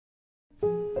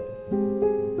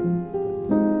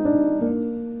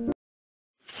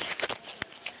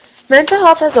Mental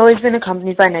health has always been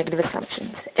accompanied by negative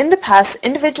assumptions. In the past,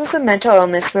 individuals with mental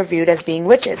illness were viewed as being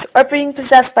witches or being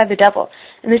possessed by the devil,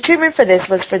 and the treatment for this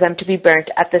was for them to be burnt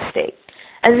at the stake.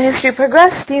 As history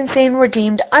progressed, the insane were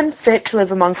deemed unfit to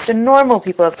live amongst the normal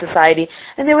people of society,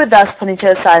 and they were thus put into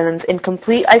asylums in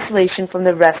complete isolation from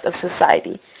the rest of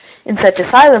society. In such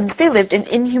asylums, they lived in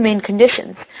inhumane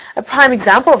conditions. A prime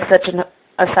example of such an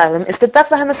asylum is the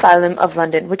Bethlehem Asylum of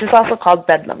London, which is also called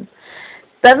Bedlam.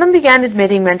 Bedlam began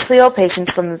admitting mentally ill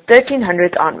patients from the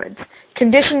 1300s onwards.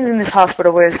 Conditions in this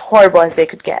hospital were as horrible as they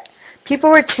could get. People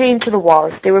were chained to the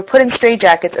walls, they were put in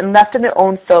straitjackets and left in their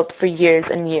own filth for years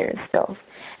and years.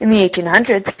 In the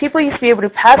 1800s, people used to be able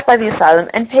to pass by the asylum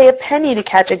and pay a penny to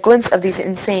catch a glimpse of these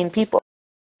insane people.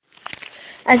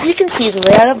 As you can see, the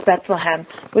layout of Bethlehem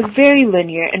was very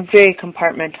linear and very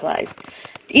compartmentalized.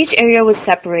 Each area was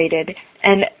separated,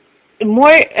 and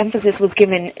more emphasis was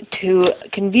given to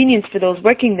convenience for those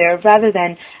working there rather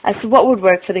than as to what would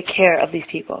work for the care of these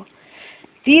people.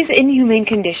 These inhumane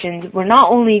conditions were not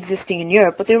only existing in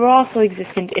Europe, but they were also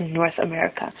existent in North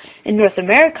America. In North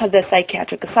America, the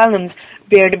psychiatric asylums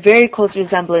bared a very close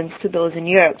resemblance to those in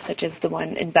Europe, such as the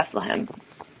one in Bethlehem.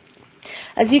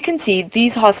 As you can see,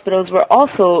 these hospitals were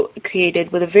also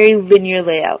created with a very linear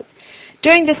layout.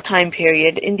 During this time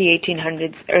period, in the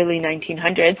 1800s, early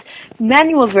 1900s,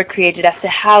 manuals were created as to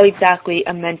how exactly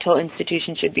a mental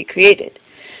institution should be created.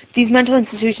 These mental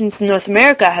institutions in North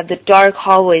America had the dark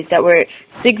hallways that were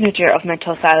signature of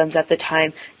mental asylums at the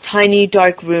time, tiny,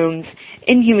 dark rooms,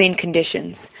 inhumane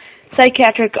conditions.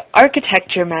 Psychiatric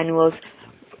architecture manuals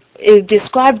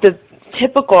described the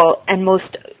typical and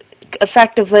most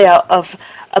effective layout of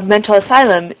a mental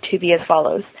asylum to be as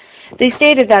follows. They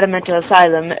stated that a mental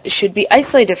asylum should be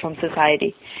isolated from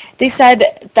society. They said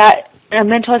that a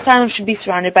mental asylum should be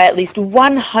surrounded by at least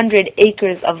 100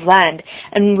 acres of land,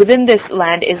 and within this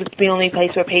land is the only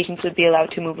place where patients would be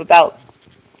allowed to move about.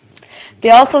 They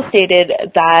also stated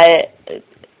that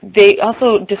they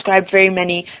also described very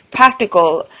many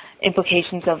practical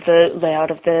implications of the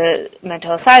layout of the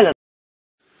mental asylum.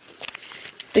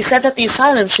 They said that the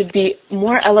asylum should be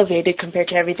more elevated compared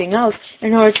to everything else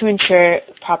in order to ensure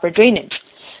proper drainage.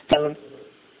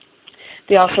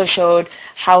 They also showed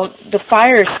how the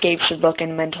fire escape should look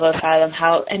in a mental asylum,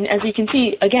 and as you can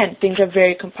see, again, things are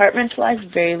very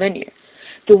compartmentalized, very linear.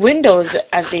 The windows,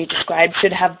 as they described,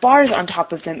 should have bars on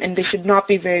top of them, and they should not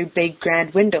be very big,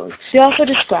 grand windows. They also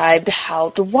described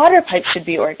how the water pipes should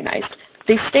be organized.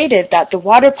 They stated that the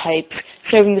water pipes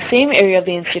serving the same area of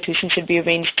the institution should be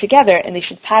arranged together, and they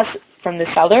should pass from the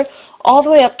cellar all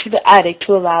the way up to the attic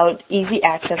to allow easy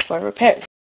access for repairs.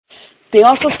 They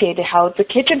also stated how the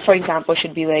kitchen, for example,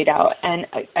 should be laid out, and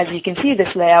as you can see,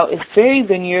 this layout is very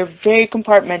linear, very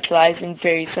compartmentalized, and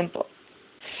very simple.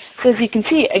 So as you can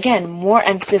see, again, more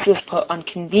emphasis was put on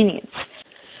convenience.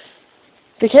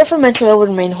 The care for mental ill would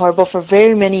remain horrible for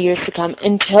very many years to come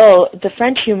until the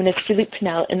French humanist Philippe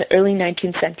Pinel in the early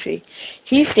 19th century.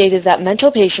 He stated that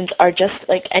mental patients are just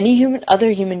like any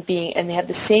other human being, and they have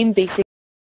the same basic.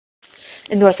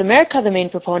 In North America, the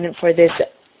main proponent for this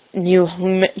new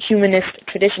humanist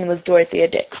tradition was Dorothea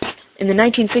Dix. In the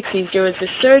 1960s, there was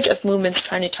a surge of movements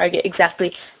trying to target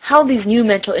exactly how these new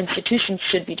mental institutions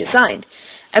should be designed.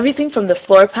 Everything from the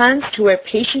floor plans to where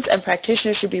patients and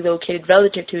practitioners should be located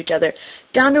relative to each other,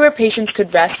 down to where patients could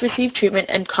rest, receive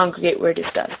treatment, and congregate were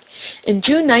discussed. In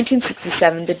June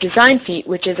 1967, the Design Feat,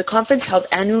 which is a conference held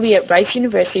annually at Rice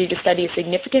University to study a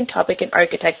significant topic in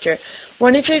architecture,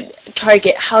 wanted to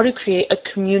target how to create a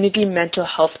community mental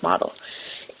health model.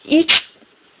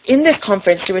 In this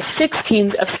conference, there were 6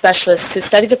 teams of specialists to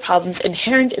study the problems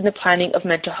inherent in the planning of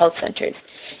mental health centers.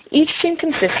 Each team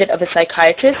consisted of a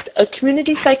psychiatrist, a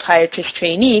community psychiatrist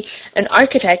trainee, an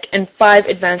architect, and 5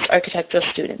 advanced architectural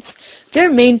students.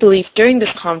 Their main belief during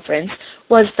this conference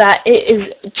was that it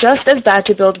is just as bad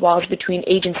to build walls between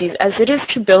agencies as it is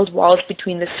to build walls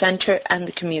between the center and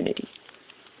the community.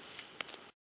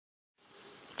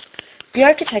 The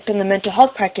architect and the mental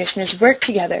health practitioners worked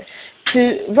together to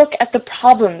look at the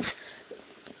problems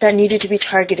that needed to be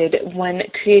targeted when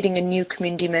creating a new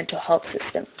community mental health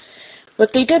system. What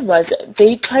they did was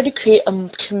they tried to create a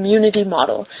community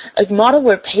model, a model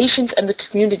where patients and the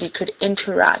community could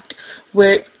interact,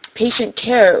 where patient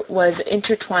care was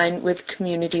intertwined with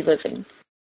community living.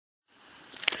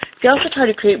 They also tried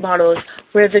to create models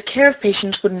where the care of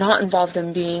patients would not involve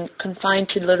them being confined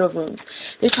to little rooms.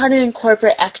 They try to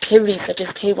incorporate activities such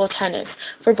as table tennis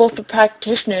for both the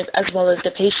practitioners as well as the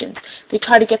patients. They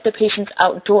try to get the patients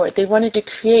outdoors. They wanted to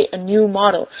create a new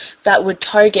model that would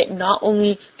target not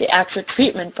only the actual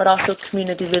treatment but also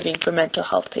community living for mental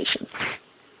health patients.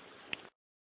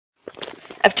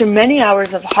 After many hours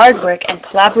of hard work and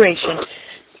collaboration,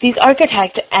 these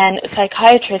architect and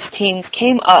psychiatrist teams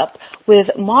came up with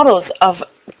models of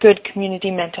good community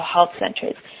mental health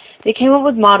centers. They came up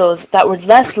with models that were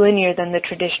less linear than the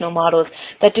traditional models,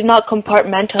 that did not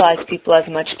compartmentalize people as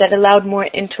much, that allowed more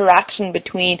interaction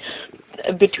between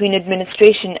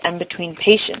administration and between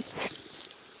patients.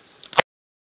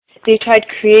 They tried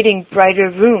creating brighter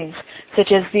rooms,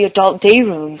 such as the adult day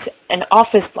rooms and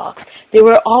office blocks. They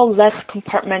were all less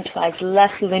compartmentalized,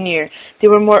 less linear. They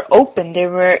were more open. They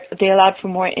allowed for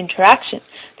more interaction.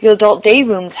 The adult day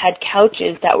rooms had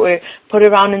couches that were put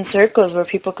around in circles where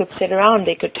people could sit around.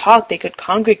 They could talk. They could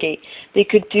congregate. They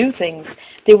could do things.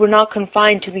 They were not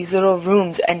confined to these little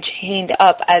rooms and chained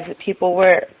up as people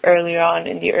were earlier on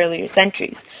in the earlier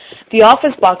centuries. The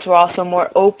office blocks were also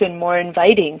more open, more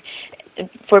inviting.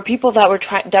 For people that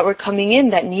were coming in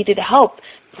that needed help,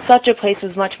 such a place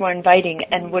was much more inviting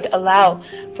and would allow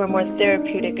for a more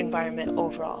therapeutic environment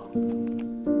overall.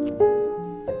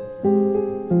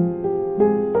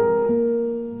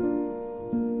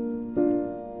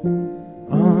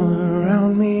 All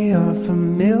around me are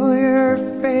familiar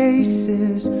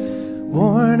faces,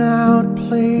 worn out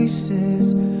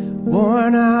places,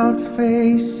 worn out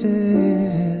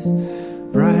faces,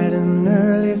 bright and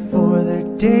early for their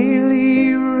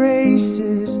daily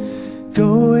races,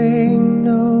 going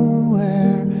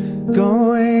nowhere,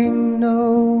 going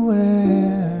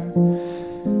nowhere.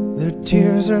 Their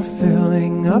tears are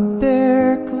filling up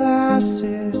their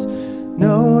glasses,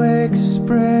 no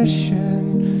expression,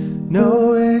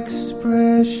 no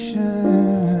expression.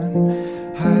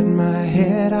 Hide my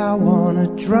head, I wanna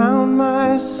drown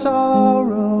my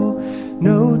sorrow.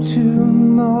 No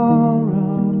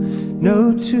tomorrow,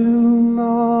 no tomorrow.